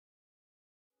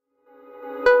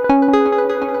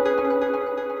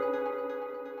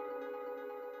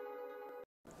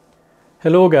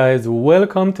Hello guys,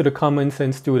 welcome to the Common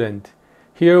Sense Student.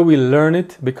 Here we learn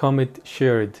it, become it,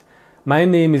 share it. My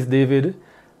name is David.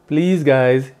 Please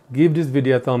guys, give this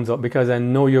video a thumbs up because I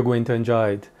know you're going to enjoy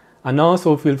it. And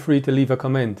also feel free to leave a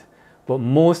comment. But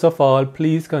most of all,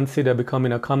 please consider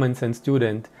becoming a Common Sense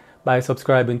student by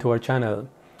subscribing to our channel.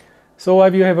 So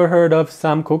have you ever heard of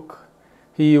Sam Cooke?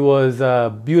 He was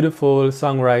a beautiful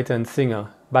songwriter and singer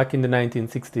back in the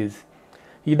 1960s.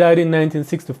 He died in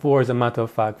 1964, as a matter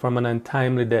of fact, from an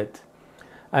untimely death.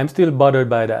 I'm still bothered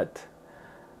by that.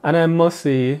 And I must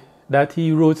say that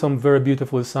he wrote some very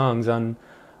beautiful songs, and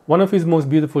one of his most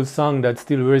beautiful songs that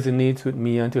still resonates with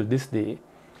me until this day.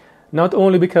 Not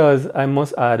only because I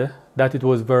must add that it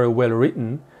was very well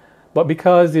written, but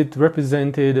because it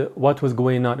represented what was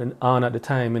going on at the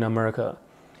time in America,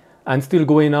 and still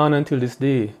going on until this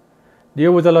day.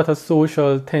 There was a lot of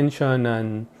social tension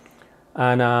and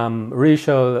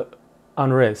racial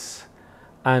unrest,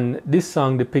 and this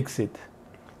song depicts it.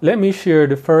 Let me share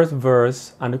the first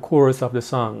verse and the chorus of the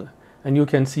song, and you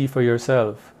can see for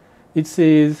yourself. It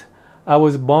says, "I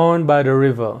was born by the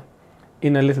river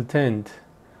in a little tent.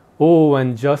 Oh,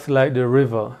 and just like the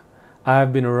river,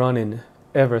 I've been running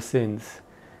ever since.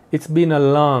 It's been a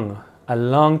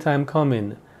long time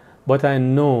coming, but I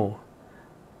know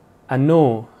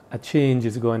a change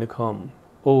is going to come.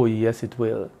 Oh, yes, it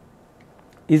will."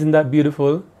 Isn't that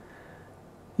beautiful?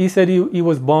 He said he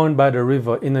was born by the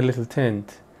river in a little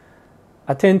tent.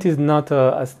 A tent is not,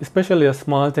 especially a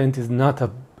small tent, is not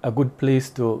a good place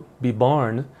to be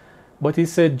born. But he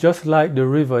said, just like the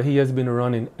river, he has been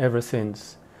running ever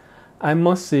since. I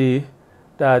must say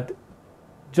that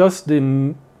just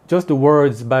the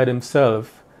words by themselves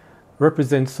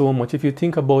represent so much if you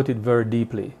think about it very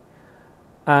deeply.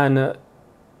 And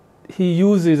he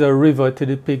uses a river to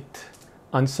depict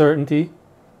uncertainty,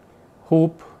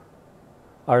 hope,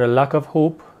 or a lack of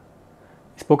hope.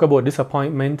 He spoke about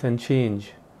disappointment and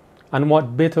change. And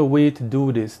what better way to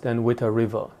do this than with a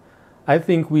river? I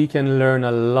think we can learn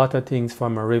a lot of things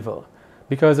from a river,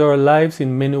 because our lives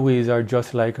in many ways are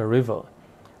just like a river.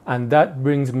 And that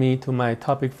brings me to my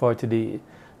topic for today,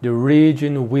 the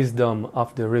raging wisdom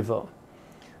of the river.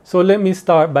 So let me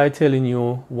start by telling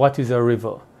you what is a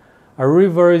river. A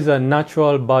river is a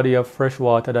natural body of fresh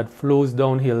water that flows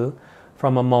downhill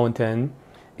from a mountain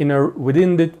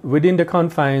within the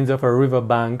confines of a river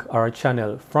bank or a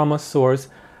channel from a source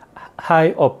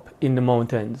high up in the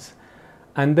mountains.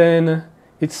 And then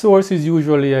its source is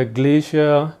usually a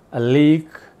glacier, a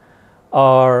lake,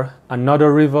 or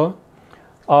another river,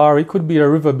 or it could be a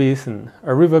river basin.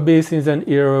 A river basin is an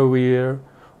area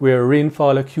where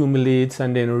rainfall accumulates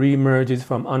and then reemerges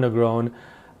from underground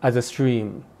as a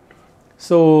stream.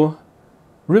 So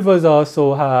rivers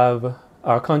also have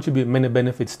or contribute many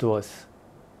benefits to us.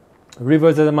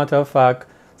 Rivers, as a matter of fact,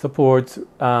 support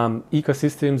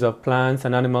ecosystems of plants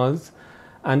and animals,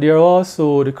 and they are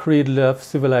also the cradle of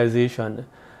civilization.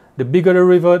 The bigger the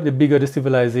river, the bigger the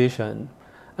civilization.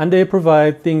 And they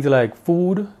provide things like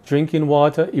food, drinking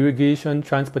water, irrigation,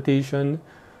 transportation,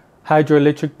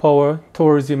 hydroelectric power,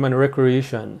 tourism, and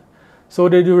recreation. So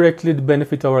they directly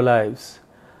benefit our lives.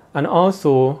 And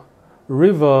also,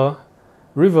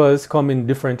 rivers come in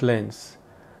different lengths,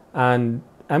 and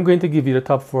I'm going to give you the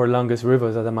top 4 longest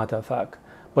rivers, as a matter of fact.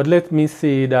 But let me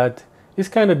say that it's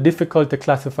kind of difficult to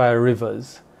classify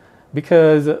rivers,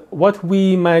 because what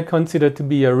we might consider to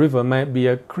be a river might be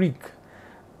a creek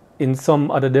in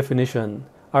some other definition,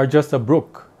 or just a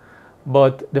brook.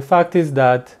 But the fact is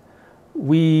that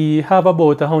we have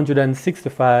about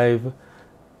 165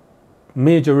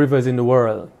 major rivers in the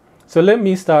world. So let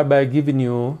me start by giving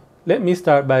you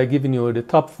the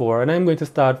top 4, and I'm going to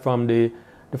start from the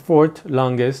 4th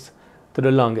longest to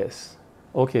the longest.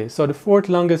 Okay, so the 4th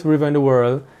longest river in the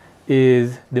world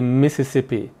is the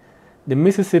Mississippi. The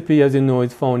Mississippi, as you know,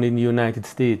 is found in the United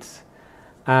States,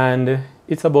 and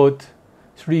it's about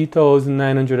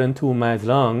 3,902 miles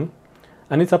long,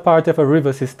 and it's a part of a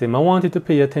river system. I want you to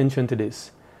pay attention to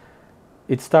this.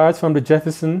 It starts from the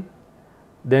Jefferson,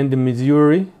 then the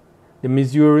Missouri. The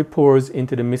Missouri pours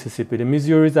into the Mississippi. The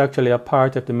Missouri is actually a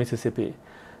part of the Mississippi.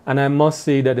 And I must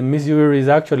say that the Missouri is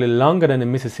actually longer than the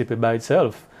Mississippi by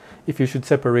itself, if you should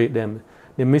separate them.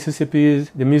 The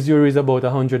Missouri is about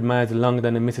 100 miles longer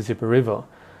than the Mississippi River.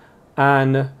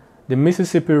 And the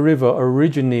Mississippi River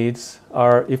originates,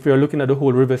 or if you're looking at the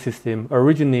whole river system,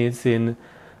 originates in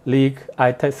Lake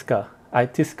Itasca,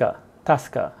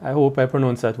 I hope I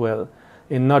pronounced that well,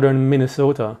 in northern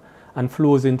Minnesota, and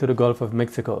flows into the Gulf of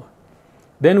Mexico.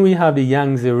 Then we have the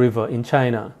Yangtze River in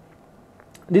China.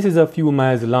 This is a few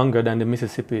miles longer than the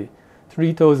Mississippi,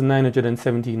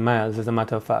 3,917 miles as a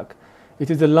matter of fact. It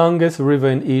is the longest river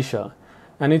in Asia,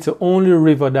 and it's the only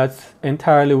river that's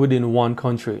entirely within one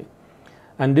country.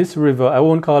 And this river, I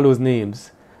won't call those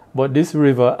names, but this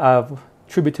river have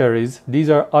tributaries. These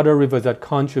are other rivers that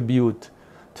contribute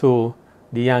to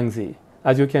the Yangtze.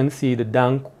 As you can see, the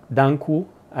Danku,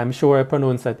 I'm sure I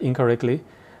pronounced that incorrectly.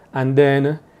 And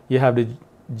then you have the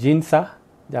Jinsha.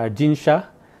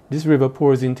 This river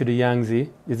pours into the Yangtze.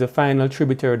 It's a final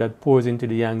tributary that pours into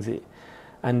the Yangtze.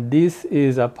 And this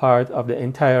is a part of the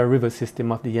entire river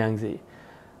system of the Yangtze.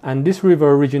 And this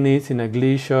river originates in a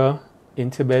glacier in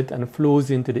Tibet and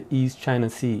flows into the East China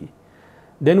Sea.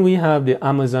 Then we have the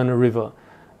Amazon River.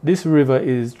 This river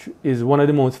is one of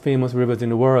the most famous rivers in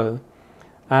the world,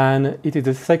 and it is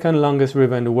the second longest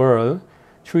river in the world,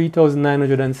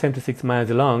 3,976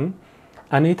 miles long,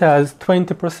 and it has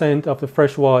 20% of the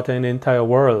fresh water in the entire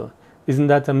world. Isn't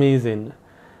that amazing?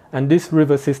 And this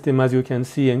river system, as you can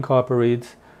see,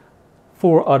 incorporates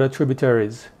 4 other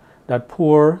tributaries that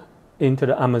pour into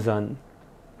the Amazon.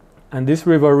 And this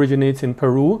river originates in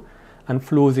Peru and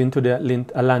flows into the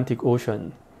Atlantic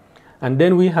Ocean. And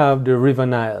then we have the River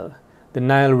Nile, the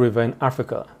Nile River in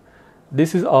Africa.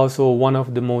 This is also one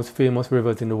of the most famous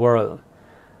rivers in the world.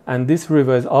 And this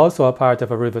river is also a part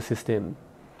of a river system.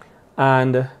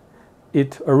 And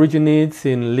it originates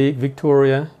in Lake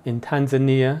Victoria in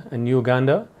Tanzania and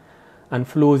Uganda and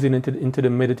flows into the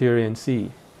Mediterranean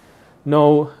Sea.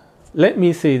 Now, let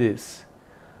me say this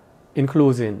in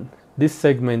closing this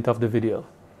segment of the video.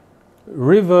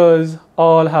 Rivers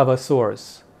all have a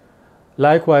source.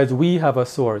 Likewise, we have a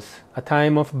source, a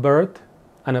time of birth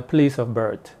and a place of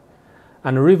birth.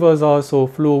 And rivers also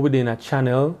flow within a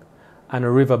channel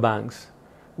and river banks.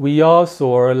 We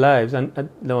also, our lives,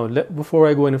 before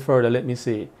I go any further, let me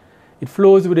say, it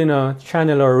flows within a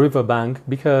channel or a river bank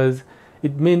because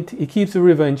it keeps the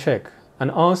river in check,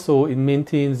 and also it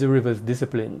maintains the river's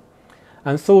discipline.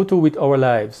 And so too with our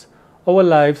lives. Our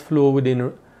lives flow within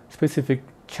a specific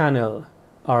channel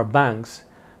or banks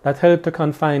that help to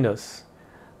confine us.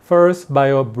 First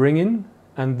by our bringing,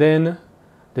 and then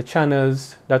the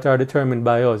channels that are determined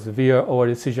by us via our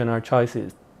decision or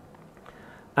choices.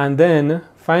 And then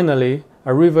finally,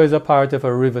 a river is a part of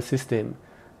a river system,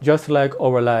 just like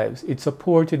our lives. It's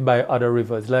supported by other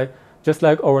rivers, just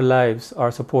like our lives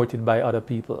are supported by other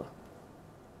people.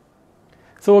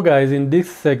 So guys, in this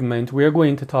segment, we are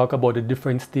going to talk about the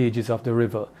different stages of the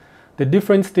river. The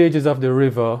different stages of the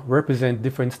river represent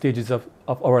different stages of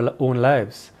our own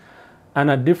lives. And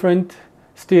at different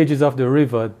stages of the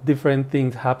river, different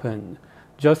things happen,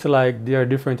 just like there are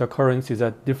different occurrences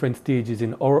at different stages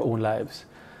in our own lives.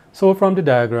 So from the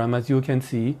diagram, as you can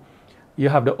see, you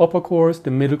have the upper course,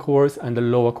 the middle course, and the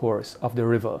lower course of the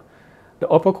river. The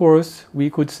upper course, we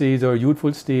could say, is our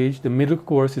youthful stage, the middle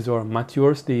course is our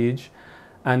mature stage,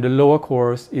 and the lower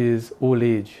course is old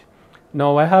age.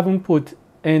 Now, I haven't put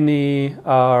any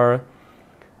or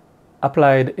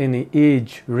applied any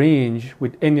age range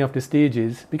with any of the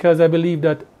stages because I believe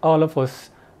that all of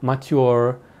us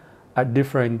mature at a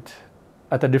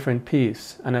different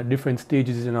pace and at different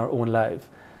stages in our own life.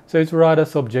 So it's rather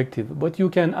subjective, but you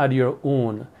can add your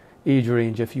own age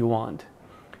range if you want.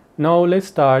 Now let's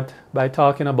start by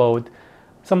talking about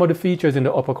some of the features in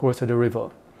the upper course of the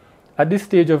river. At this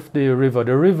stage of the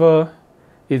river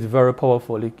is very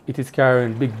powerful. It is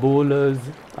carrying big boulders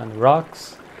and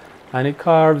rocks, and it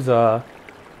carves a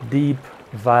deep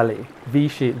valley,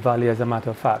 V-shaped valley as a matter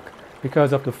of fact,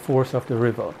 because of the force of the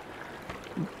river.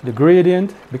 The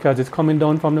gradient, because it's coming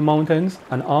down from the mountains,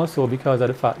 and also because of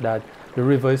the fact that the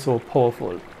river is so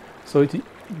powerful. So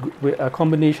a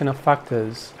combination of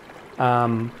factors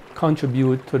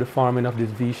contribute to the forming of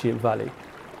this V-shaped valley.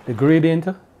 The gradient,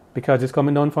 because it's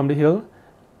coming down from the hill,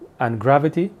 and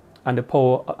gravity, and the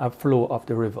power of flow of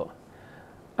the river.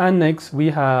 And next we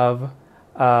have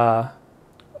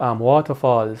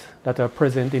waterfalls that are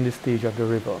present in the stage of the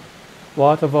river.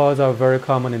 Waterfalls are very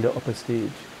common in the upper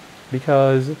stage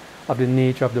because of the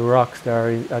nature of the rocks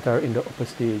that are in the upper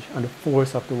stage and the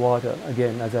force of the water,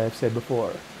 again, as I have said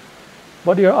before.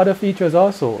 But there are other features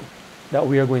also that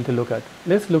we are going to look at.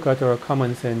 Let's look at our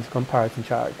common sense comparison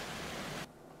chart.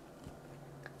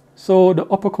 So the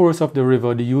upper course of the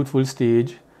river, the youthful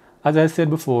stage, as I said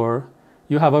before,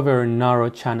 you have a very narrow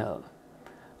channel.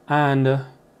 And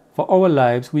for our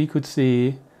lives, we could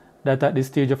say that at this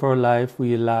stage of our life,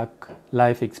 we lack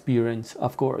life experience,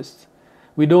 of course.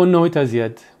 We don't know it as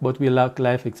yet, but we lack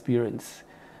life experience.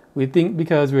 We think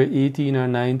because we're 18 or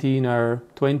 19 or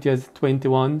 20 or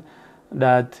 21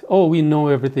 that, oh, we know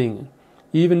everything,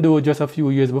 even though just a few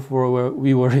years before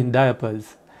we were in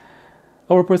diapers.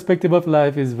 Our perspective of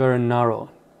life is very narrow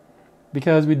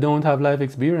because we don't have life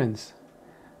experience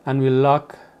and we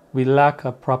lack we lack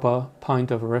a proper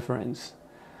point of reference,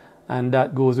 and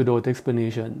that goes without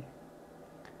explanation.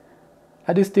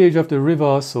 At this stage of the river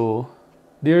also,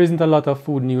 there isn't a lot of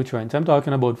food nutrients. I'm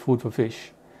talking about food for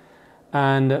fish.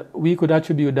 And we could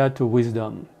attribute that to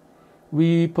wisdom.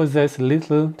 We possess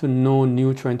little to no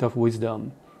nutrient of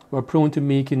wisdom. We're prone to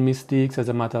making mistakes, as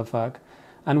a matter of fact,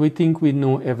 and we think we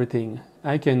know everything.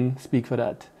 I can speak for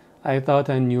that. I thought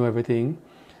I knew everything,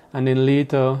 and then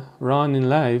later on in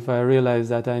life, I realized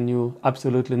that I knew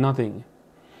absolutely nothing.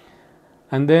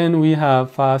 And then we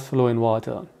have fast flowing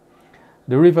water.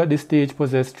 The river at this stage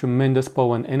possesses tremendous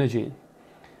power and energy.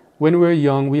 When we're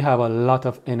young, we have a lot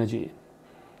of energy,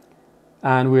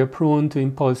 and we're prone to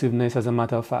impulsiveness, as a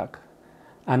matter of fact,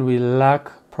 and we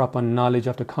lack proper knowledge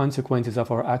of the consequences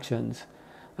of our actions.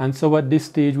 And so at this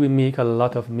stage, we make a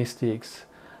lot of mistakes,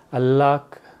 a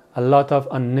lot of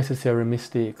unnecessary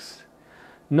mistakes.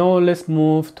 Now let's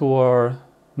move to our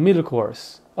middle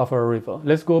course of our river.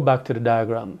 Let's go back to the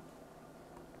diagram.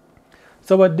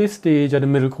 So at this stage, at the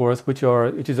middle course, which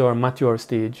is our mature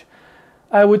stage,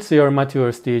 I would say our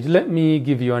mature stage, let me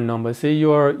give you a number. Say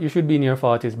you should be in your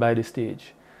 40s by this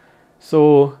stage.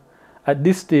 So at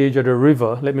this stage of the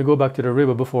river, let me go back to the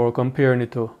river before comparing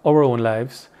it to our own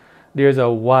lives. There's a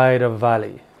wider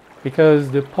valley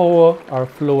because the power or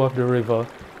flow of the river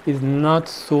is not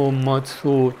so much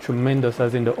so tremendous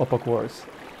as in the upper course.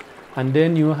 And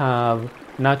then you have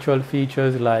natural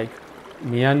features like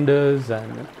meanders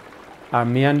and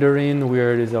meandering,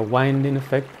 where there's a winding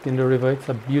effect in the river.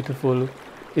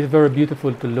 It's very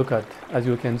beautiful to look at, as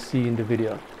you can see in the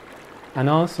video. And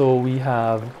also we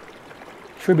have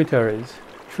tributaries.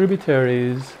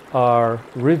 Tributaries are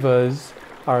rivers,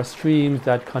 are streams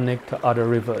that connect to other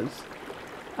rivers.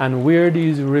 And where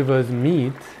these rivers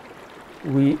meet,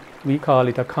 we call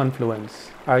it a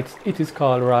confluence. Or it is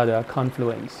called rather a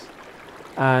confluence.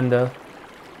 And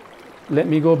let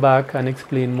me go back and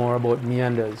explain more about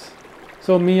meanders.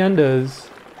 So meanders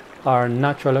are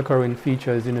natural occurring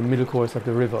features in the middle course of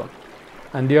the river,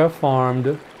 and they are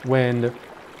formed when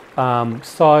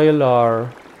soil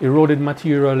or eroded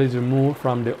material is removed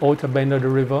from the outer bend of the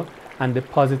river and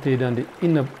deposited on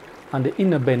the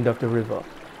inner bend of the river.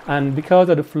 And because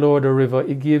of the flow of the river,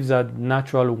 it gives a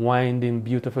natural winding,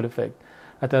 beautiful effect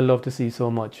that I love to see so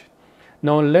much.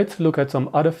 Now let's look at some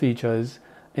other features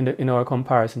in our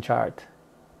comparison chart.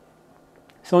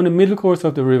 So in the middle course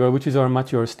of the river, which is our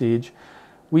mature stage,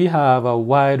 we have a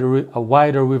wider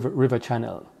river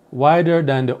channel, wider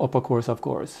than the upper course, of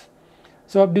course.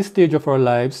 So at this stage of our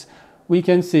lives, we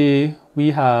can say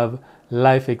we have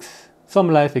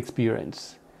some life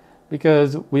experience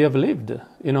because we have lived.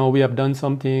 We have done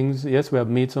some things. Yes, we have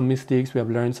made some mistakes. We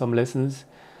have learned some lessons.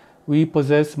 We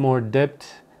possess more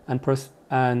depth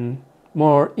and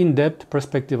more in-depth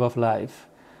perspective of life,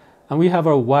 and we have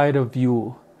a wider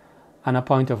view and a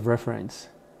point of reference.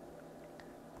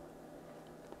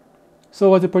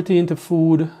 So as it pertains to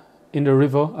food in the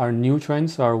river, our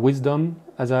nutrients, our wisdom,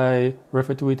 as I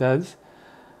refer to it as,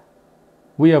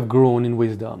 we have grown in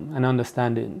wisdom and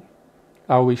understanding,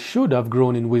 or we should have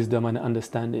grown in wisdom and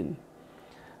understanding.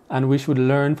 And we should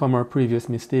learn from our previous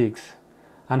mistakes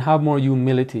and have more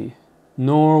humility,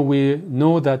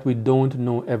 know that we don't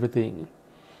know everything.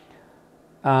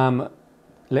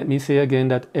 Let me say again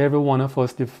that every one of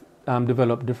us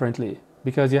develop differently,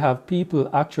 because you have people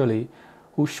actually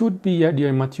who should be at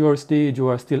their mature stage who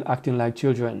are still acting like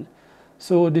children.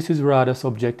 So this is rather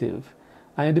subjective,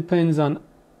 and it depends on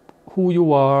who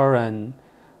you are and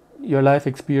your life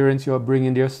experience you're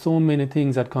bringing. There are so many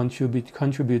things that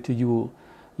contribute to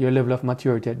your level of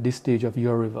maturity at this stage of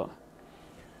your river.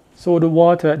 So the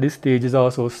water at this stage is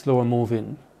also slower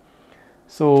moving.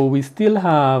 So we still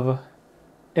have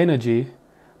energy,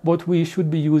 but we should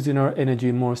be using our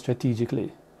energy more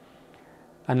strategically.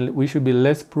 And we should be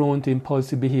less prone to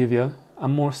impulsive behavior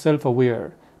and more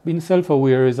self-aware. Being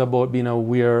self-aware is about being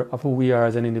aware of who we are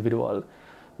as an individual,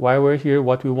 why we're here,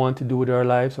 what we want to do with our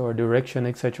lives, our direction,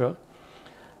 etc.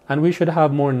 And we should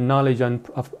have more knowledge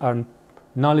of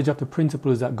the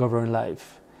principles that govern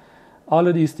life. All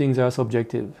of these things are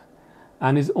subjective,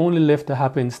 and is only left to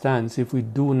happenstance if we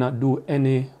do not do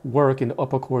any work in the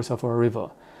upper course of our river,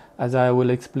 as I will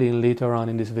explain later on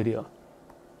in this video.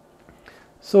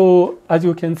 So as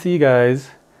you can see,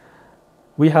 guys,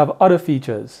 we have other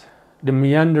features. The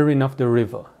meandering of the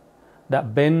river,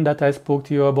 that bend that I spoke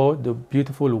to you about, the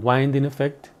beautiful winding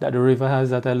effect that the river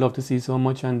has that I love to see so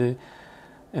much in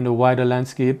the wider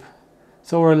landscape.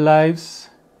 So our lives,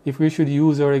 if we should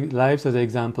use our lives as an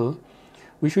example,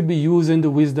 we should be using the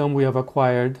wisdom we have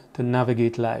acquired to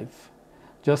navigate life,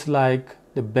 just like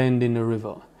the bend in the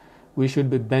river. We should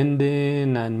be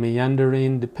bending and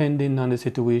meandering depending on the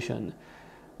situation.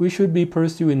 We should be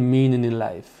pursuing meaning in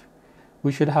life.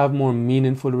 We should have more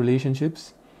meaningful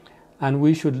relationships, and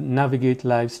we should navigate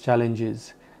life's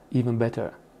challenges even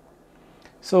better.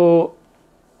 So,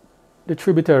 the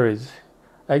tributaries.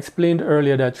 I explained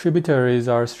earlier that tributaries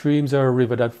are streams or a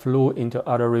river that flow into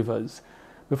other rivers.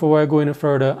 Before I go any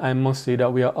further, I must say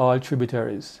that we are all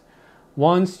tributaries.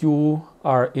 Once you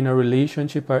are in a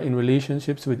relationship or in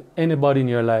relationships with anybody in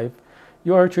your life,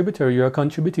 you are a tributary, you are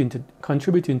contributing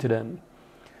to them.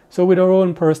 So with our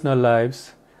own personal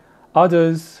lives,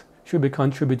 others should be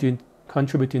contributing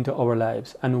to our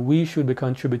lives, and we should be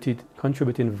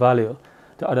contributing value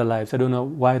to other lives. I don't know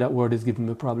why that word is giving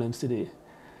me problems today.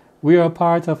 We are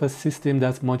part of a system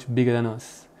that's much bigger than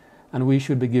us, and we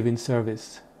should be giving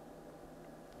service.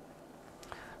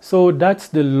 So that's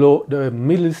the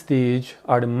middle stage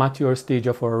or the mature stage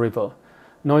of our river.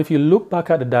 Now if you look back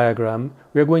at the diagram,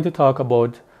 we're going to talk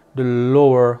about the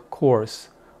lower course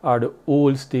or the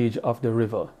old stage of the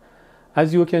river.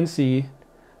 As you can see,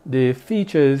 the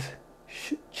features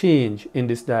change in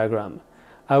this diagram.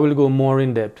 I will go more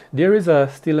in depth. There is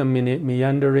still a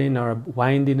meandering or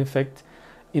winding effect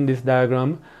in this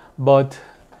diagram, but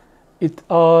it's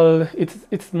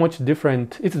much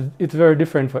different. It's very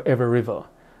different for every river.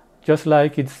 Just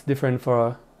like it's different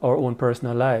for our own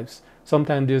personal lives.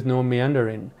 Sometimes there's no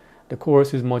meandering. The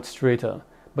course is much straighter.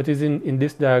 But in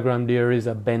this diagram, there is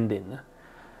a bending.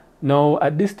 Now,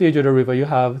 at this stage of the river, you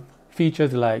have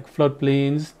features like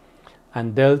floodplains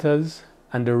and deltas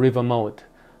and the river mouth.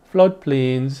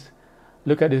 Floodplains,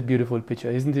 look at this beautiful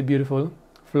picture. Isn't it beautiful?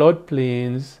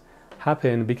 Floodplains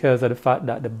happen because of the fact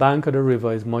that the bank of the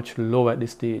river is much lower at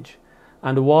this stage.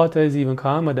 And the water is even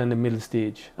calmer than the middle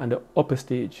stage and the upper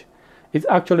stage. It's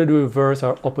actually the reverse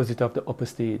or opposite of the upper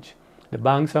stage. The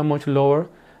banks are much lower,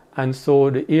 and so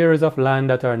the areas of land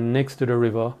that are next to the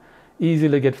river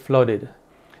easily get flooded.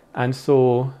 And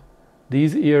so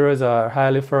these areas are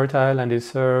highly fertile and they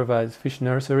serve as fish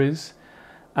nurseries.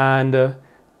 And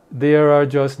there are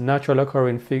just natural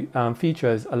occurring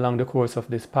features along the course of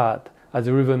this path as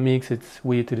the river makes its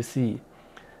way to the sea.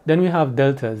 Then we have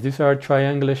deltas. These are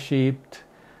triangular shaped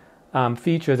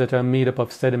features that are made up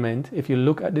of sediment. If you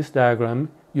look at this diagram,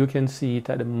 you can see it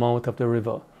at the mouth of the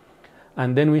river.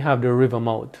 And then we have the river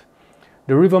mouth.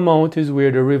 The river mouth is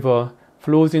where the river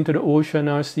flows into the ocean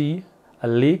or sea, a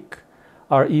lake,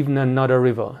 or even another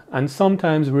river. And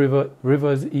sometimes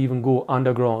rivers even go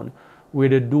underground where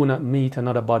they do not meet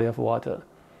another body of water.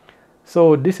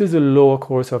 So this is the lower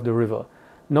course of the river.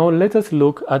 Now let us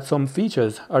look at some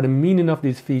features or the meaning of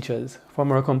these features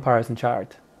from our comparison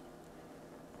chart.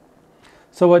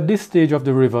 So at this stage of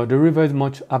the river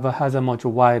has a much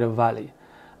wider valley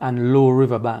and low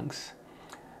river banks.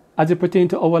 As it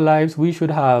pertains to our lives, we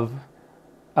should have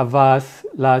a vast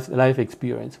life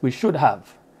experience. We should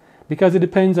have, because it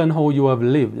depends on how you have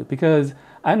lived. Because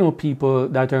I know people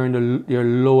that are in their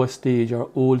lower stage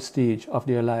or old stage of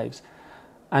their lives,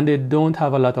 and they don't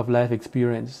have a lot of life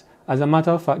experience. As a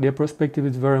matter of fact, their perspective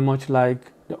is very much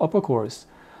like the upper course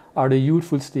or the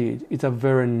youthful stage. It's a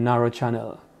very narrow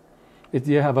channel.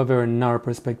 They have a very narrow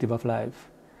perspective of life.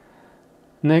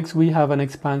 Next, we have an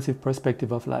expansive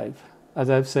perspective of life. As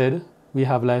I've said, we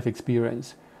have life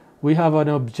experience. We have an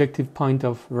objective point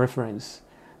of reference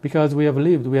because we have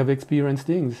lived, we have experienced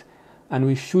things, and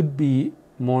we should be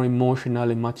more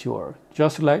emotionally mature.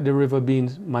 Just like the river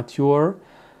being mature,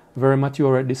 very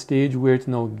mature at this stage where it's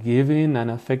now giving and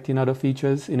affecting other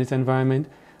features in its environment,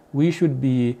 we should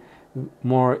be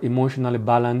more emotionally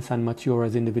balanced and mature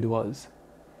as individuals.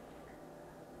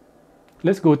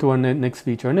 Let's go to our next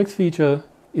feature. Our next feature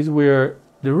is where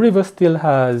the river still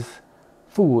has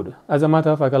food. As a matter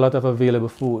of fact, a lot of available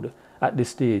food at this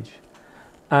stage.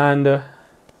 And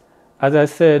as I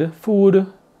said,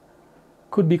 food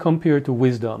could be compared to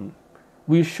wisdom.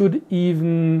 We should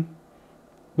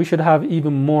have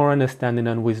even more understanding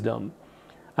and wisdom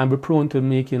and be prone to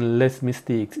making less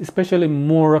mistakes, especially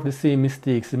more of the same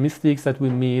mistakes, the mistakes that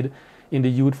we made in the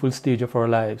youthful stage of our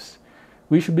lives.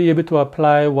 We should be able to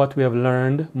apply what we have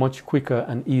learned much quicker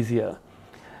and easier.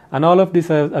 And all of this,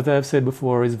 as I have said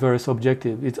before, is very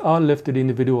subjective. It's all left to the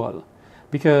individual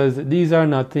because these are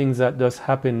not things that just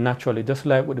happen naturally, just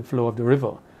like with the flow of the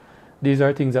river. These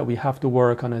are things that we have to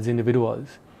work on as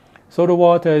individuals. So the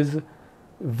water is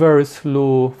very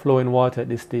slow flowing water at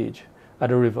this stage, at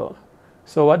the river.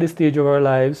 So at this stage of our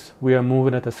lives, we are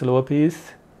moving at a slower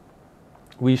pace.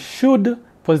 We should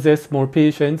possess more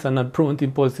patience and not prone to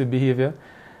impulsive behavior,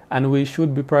 and we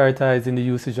should be prioritizing the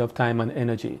usage of time and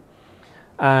energy.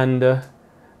 And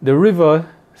the river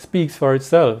speaks for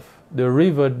itself. The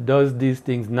river does these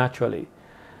things naturally.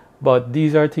 But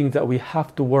these are things that we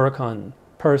have to work on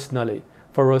personally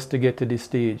for us to get to this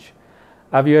stage.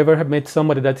 Have you ever met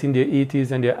somebody that's in their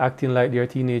 80s and they're acting like they're a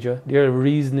teenager? Their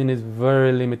reasoning is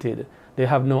very limited. They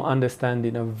have no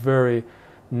understanding, a very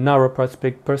narrow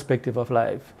perspective of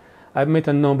life. I've met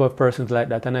a number of persons like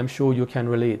that, and I'm sure you can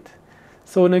relate.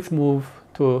 So next move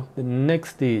to the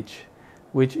next stage,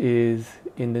 which is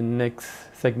in the next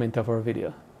segment of our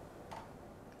video.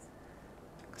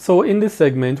 So in this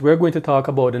segment, we're going to talk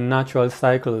about the natural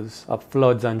cycles of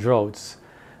floods and droughts.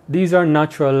 These are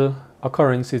natural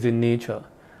occurrences in nature,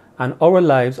 and our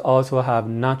lives also have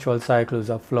natural cycles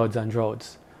of floods and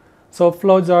droughts. So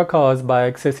floods are caused by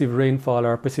excessive rainfall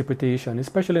or precipitation,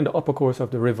 especially in the upper course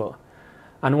of the river.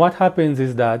 And what happens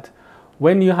is that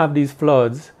when you have these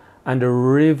floods and the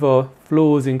river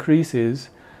flows increases,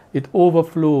 it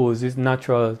overflows its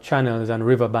natural channels and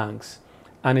river banks,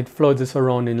 and it floods the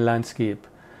surrounding landscape.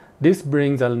 This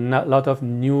brings a lot of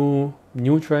new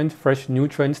nutrients, fresh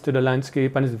nutrients to the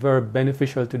landscape, and is very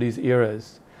beneficial to these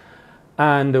areas.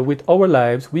 And with our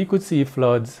lives, we could see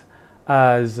floods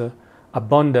as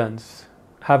abundance,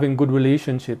 having good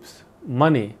relationships,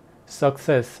 money,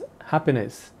 success,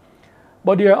 happiness.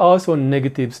 But there are also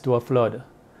negatives to a flood.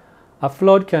 A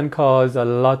flood can cause a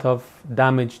lot of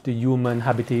damage to human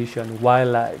habitation,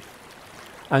 wildlife,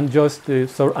 and just the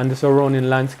surrounding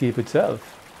landscape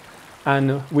itself.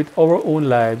 And with our own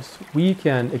lives, we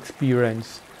can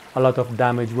experience a lot of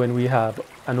damage when we have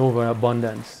an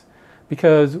overabundance,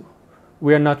 because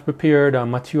we are not prepared or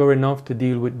mature enough to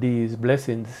deal with these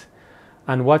blessings.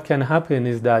 And what can happen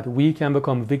is that we can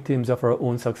become victims of our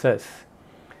own success.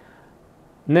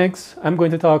 Next, I'm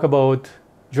going to talk about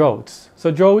droughts.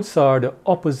 So droughts are the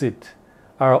opposite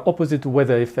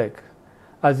weather effect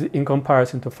as in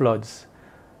comparison to floods.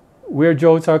 Where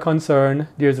droughts are concerned,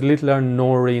 there's little or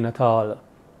no rain at all.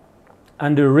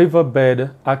 And the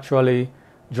riverbed actually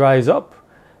dries up.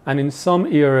 And in some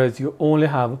areas, you only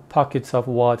have pockets of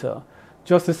water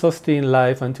just to sustain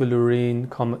life until the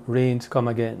rains come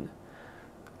again.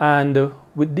 And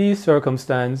with these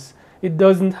circumstances, it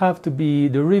doesn't have to be,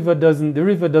 the river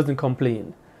doesn't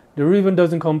complain. The river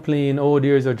doesn't complain, oh,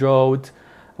 there's a drought,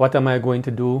 what am I going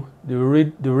to do? The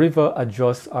river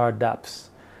adjusts or adapts.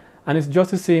 And it's just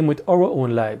the same with our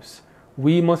own lives.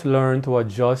 We must learn to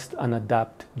adjust and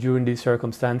adapt during these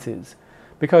circumstances,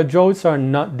 because droughts are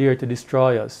not there to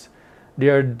destroy us. They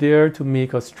are there to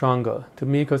make us stronger, to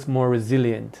make us more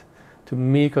resilient, to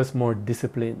make us more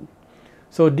disciplined.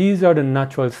 So these are the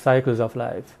natural cycles of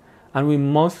life, and we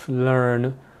must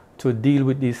learn to deal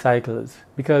with these cycles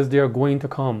because they are going to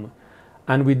come.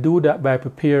 And we do that by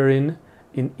preparing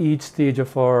in each stage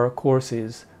of our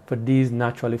courses for these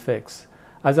natural effects.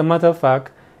 As a matter of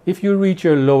fact, if you reach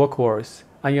your lower course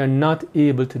and you're not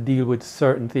able to deal with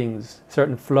certain things,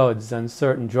 certain floods and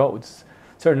certain droughts,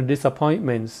 certain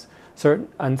disappointments,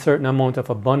 certain amount of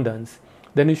abundance,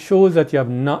 then it shows that you have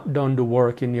not done the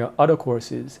work in your other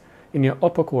courses, in your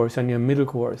upper course and your middle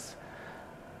course,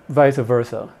 vice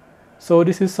versa. So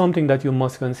this is something that you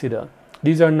must consider.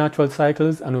 These are natural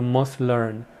cycles, and we must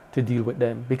learn to deal with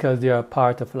them because they are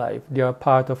part of life. They are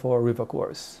part of our river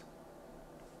course.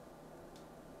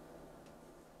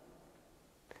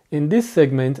 In this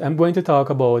segment, I'm going to talk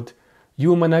about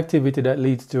human activity that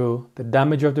leads to the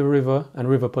damage of the river and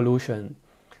river pollution.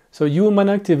 So human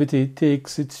activity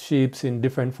takes its shapes in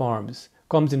different forms,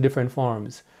 comes in different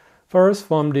forms. First,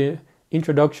 from the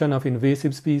introduction of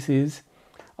invasive species,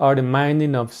 or the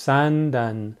mining of sand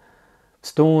and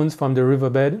stones from the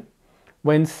riverbed.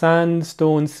 When sand,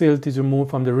 stone, silt is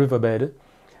removed from the riverbed,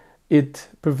 it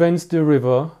prevents the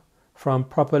river from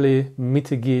properly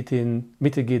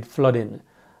mitigate flooding.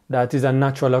 That is a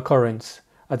natural occurrence,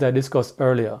 as I discussed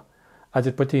earlier, as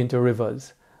it pertains to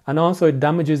rivers. And also it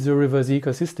damages the river's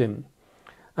ecosystem.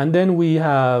 And then we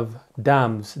have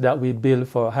dams that we build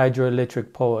for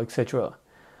hydroelectric power, etc.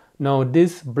 Now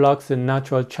this blocks the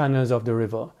natural channels of the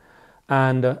river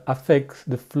and affects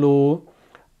the flow,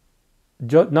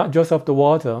 not just of the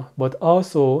water, but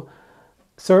also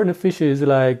certain fishes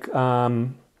like,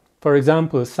 for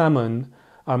example, salmon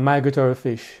are migratory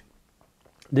fish.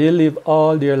 They live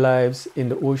all their lives in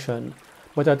the ocean,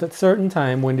 but at a certain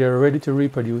time when they are ready to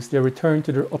reproduce, they return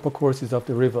to the upper courses of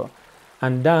the river.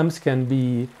 And dams can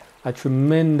be a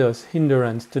tremendous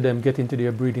hindrance to them getting to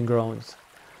their breeding grounds.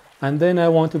 And then I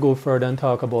want to go further and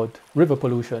talk about river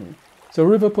pollution. So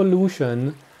river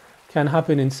pollution can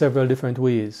happen in several different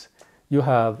ways. You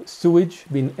have sewage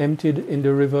being emptied in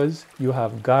the rivers, you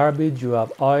have garbage, you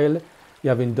have oil, you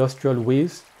have industrial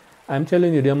waste. I'm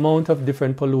telling you, the amount of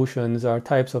different pollutions or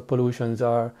types of pollutions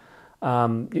are,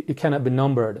 it cannot be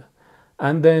numbered.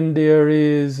 And then there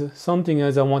is something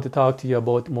else I want to talk to you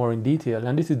about more in detail,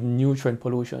 and this is nutrient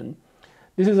pollution.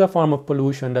 This is a form of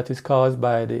pollution that is caused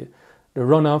by the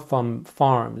runoff from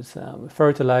farms,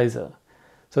 fertilizer.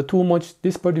 So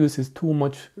this produces too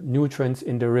much nutrients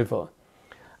in the river.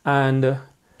 And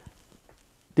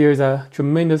there's a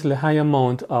tremendously high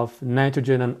amount of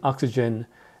nitrogen and oxygen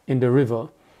in the river,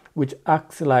 which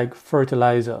acts like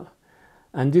fertilizer.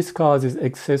 And this causes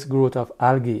excess growth of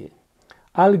algae.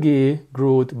 Algae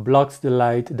growth blocks the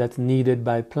light that's needed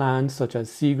by plants such as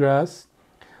seagrass.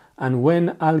 And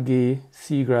when algae,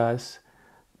 seagrass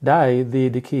die, they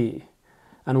decay.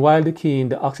 And while decaying,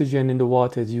 the oxygen in the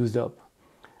water is used up.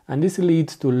 And this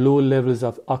leads to low levels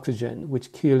of oxygen,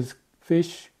 which kills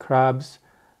fish, crabs,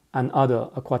 and other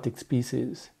aquatic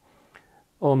species.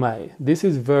 Oh my, this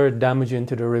is very damaging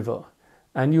to the river.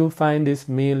 And you'll find this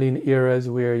mainly in areas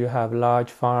where you have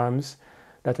large farms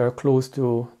that are close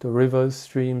to rivers,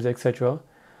 streams, etc.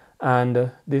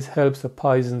 And this helps to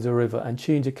poison the river and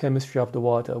change the chemistry of the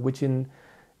water, which in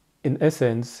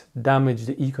essence damage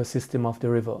the ecosystem of the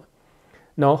river.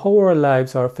 Now, how our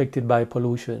lives are affected by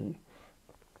pollution.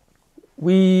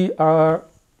 We are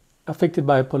affected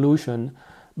by pollution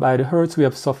by the hurts we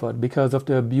have suffered because of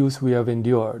the abuse we have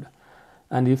endured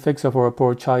and the effects of our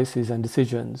poor choices and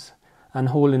decisions and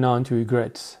holding on to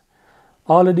regrets.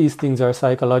 All of these things are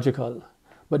psychological,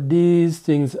 but these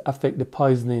things affect the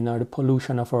poisoning or the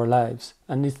pollution of our lives,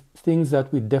 and it's things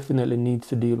that we definitely need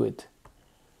to deal with.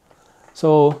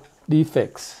 So, the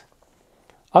effects.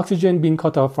 Oxygen being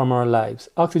cut off from our lives.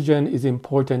 Oxygen is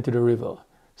important to the river.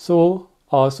 So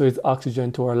also is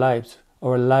oxygen to our lives.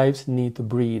 Our lives need to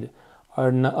breathe.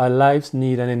 Our lives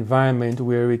need an environment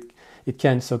where it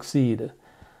can succeed.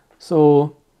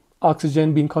 So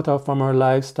oxygen being cut off from our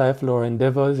lives stifles our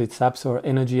endeavors, it saps our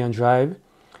energy and drive,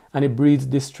 and it breeds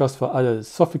distrust for others,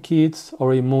 suffocates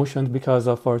our emotions because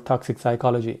of our toxic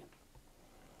psychology.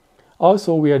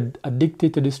 Also, we are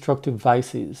addicted to destructive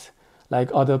vices, like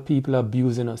other people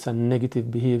abusing us and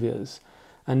negative behaviors.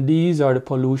 And these are the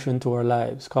pollution to our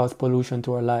lives, cause pollution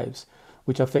to our lives,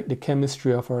 which affect the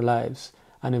chemistry of our lives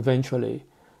and eventually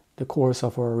the course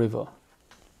of our river.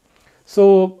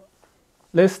 So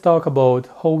let's talk about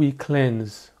how we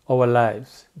cleanse our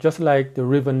lives. Just like the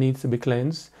river needs to be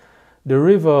cleansed, the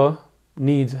river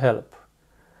needs help.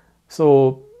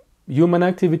 So human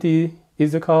activity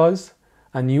is the cause,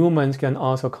 and humans can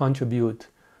also contribute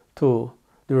to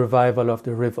the revival of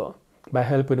the river by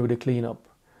helping with the cleanup.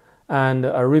 And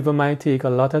a river might take a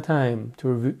lot of time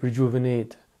to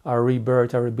rejuvenate or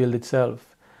rebirth or rebuild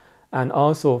itself. And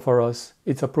also for us,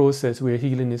 it's a process where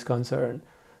healing is concerned.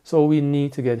 So we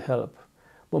need to get help.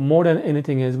 But more than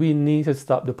anything is we need to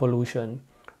stop the pollution.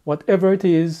 Whatever it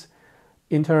is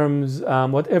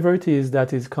whatever it is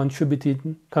that is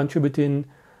contributing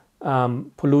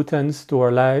pollutants to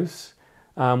our lives,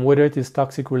 whether it is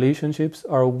toxic relationships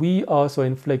or we also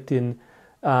inflicting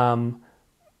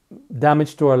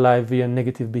damage to our life via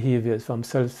negative behaviors from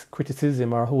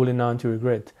self-criticism or holding on to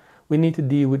regret. We need to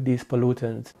deal with these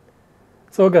pollutants.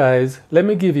 So guys, let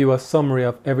me give you a summary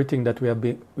of everything that we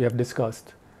have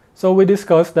discussed. So we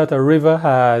discussed that a river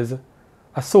has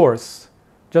a source,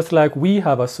 just like we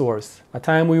have a source, a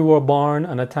time we were born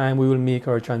and a time we will make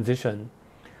our transition.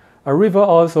 A river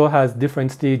also has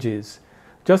different stages,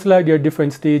 just like there are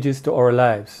different stages to our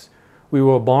lives. We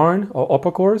were born, our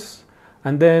upper course,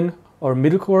 and then our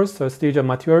middle course, our stage of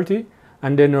maturity,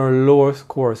 and then our lower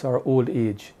course, our old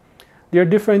age. There are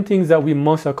different things that we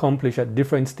must accomplish at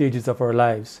different stages of our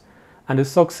lives, and the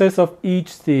success of each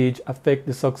stage affects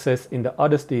the success in the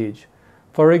other stage.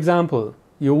 For example,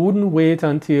 you wouldn't wait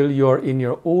until you're in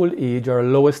your old age or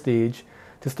lower stage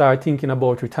to start thinking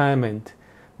about retirement.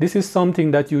 This is something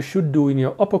that you should do in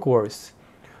your upper course.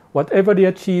 Whatever the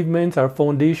achievements or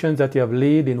foundations that you have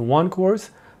laid in one course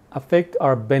affect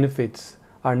our benefits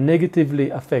or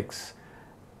negatively affects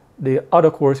the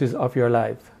other courses of your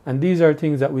life. And these are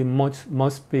things that we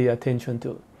must pay attention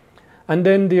to. And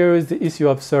then there is the issue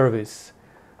of service.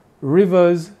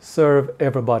 Rivers serve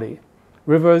everybody.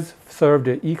 Rivers serve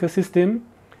the ecosystem,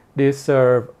 they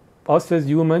serve us as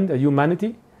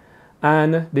humanity,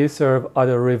 and they serve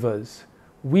other rivers.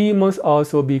 We must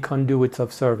also be conduits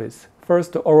of service,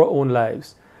 first to our own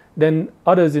lives, then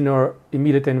others in our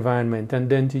immediate environment, and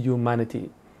then to humanity.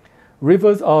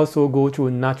 Rivers also go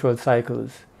through natural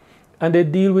cycles, and they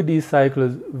deal with these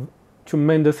cycles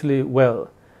tremendously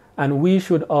well. And we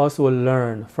should also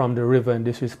learn from the river in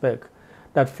this respect,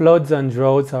 that floods and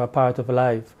droughts are a part of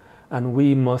life, and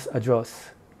we must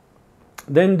adjust.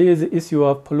 Then there's the issue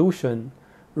of pollution.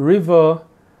 Rivers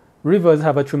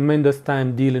have a tremendous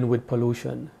time dealing with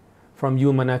pollution from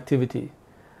human activity.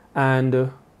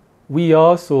 And we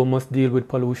also must deal with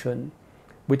pollution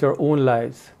with our own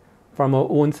lives, from our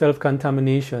own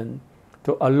self-contamination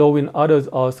to allowing others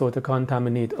also to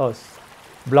contaminate us,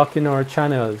 blocking our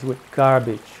channels with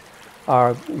garbage,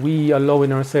 or we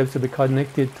allowing ourselves to be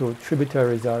connected to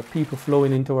tributaries or people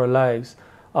flowing into our lives,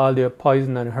 all their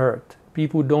poison and hurt.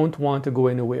 People who don't want to go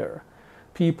anywhere.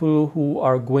 People who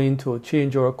are going to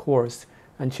change our course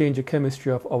and change the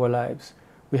chemistry of our lives.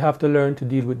 We have to learn to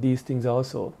deal with these things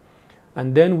also.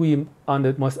 And then we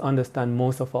must understand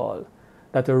most of all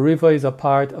that a river is a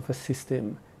part of a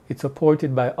system. It's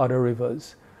supported by other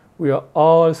rivers. We are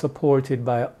all supported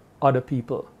by other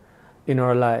people in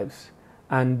our lives.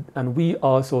 And we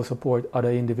also support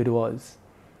other individuals.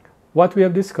 What we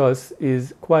have discussed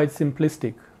is quite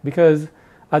simplistic because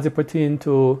as it pertains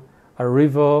to a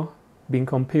river being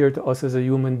compared to us as a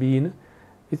human being,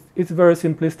 it's very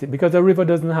simplistic because a river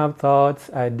doesn't have thoughts,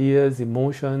 ideas,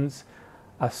 emotions,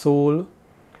 a soul,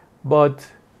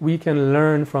 but we can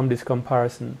learn from this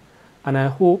comparison. And I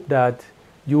hope that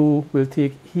you will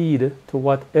take heed to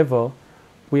whatever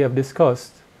we have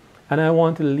discussed. And I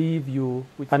want to leave you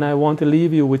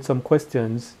with some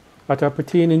questions that are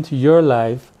pertaining to your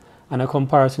life and a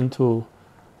comparison to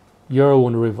your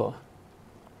own river.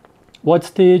 What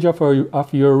stage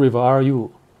of your river are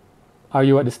you? Are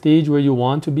you at the stage where you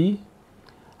want to be?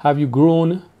 Have you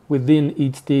grown within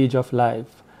each stage of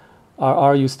life? Or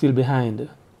are you still behind?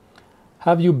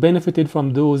 Have you benefited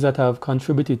from those that have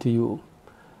contributed to you?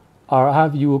 Or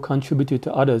have you contributed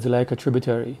to others like a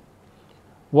tributary?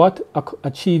 What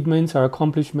achievements or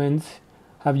accomplishments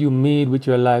have you made with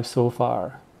your life so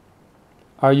far?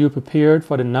 Are you prepared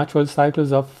for the natural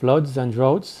cycles of floods and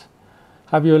droughts?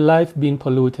 Have your life been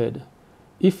polluted?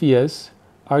 If yes,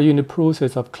 are you in the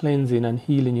process of cleansing and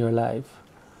healing your life?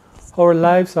 Our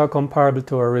lives are comparable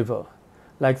to a river.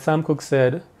 Like Sam Cooke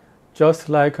said, just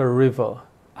like a river,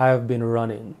 I have been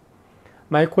running.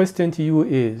 My question to you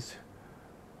is,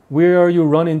 where are you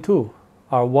running to?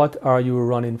 Or what are you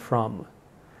running from?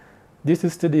 This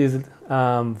is today's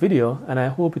video, and I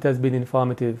hope it has been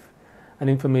informative and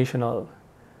informational.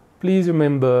 Please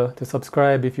remember to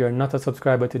subscribe if you are not a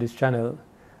subscriber to this channel,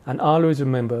 and always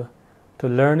remember to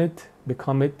learn it,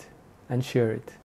 become it, and share it.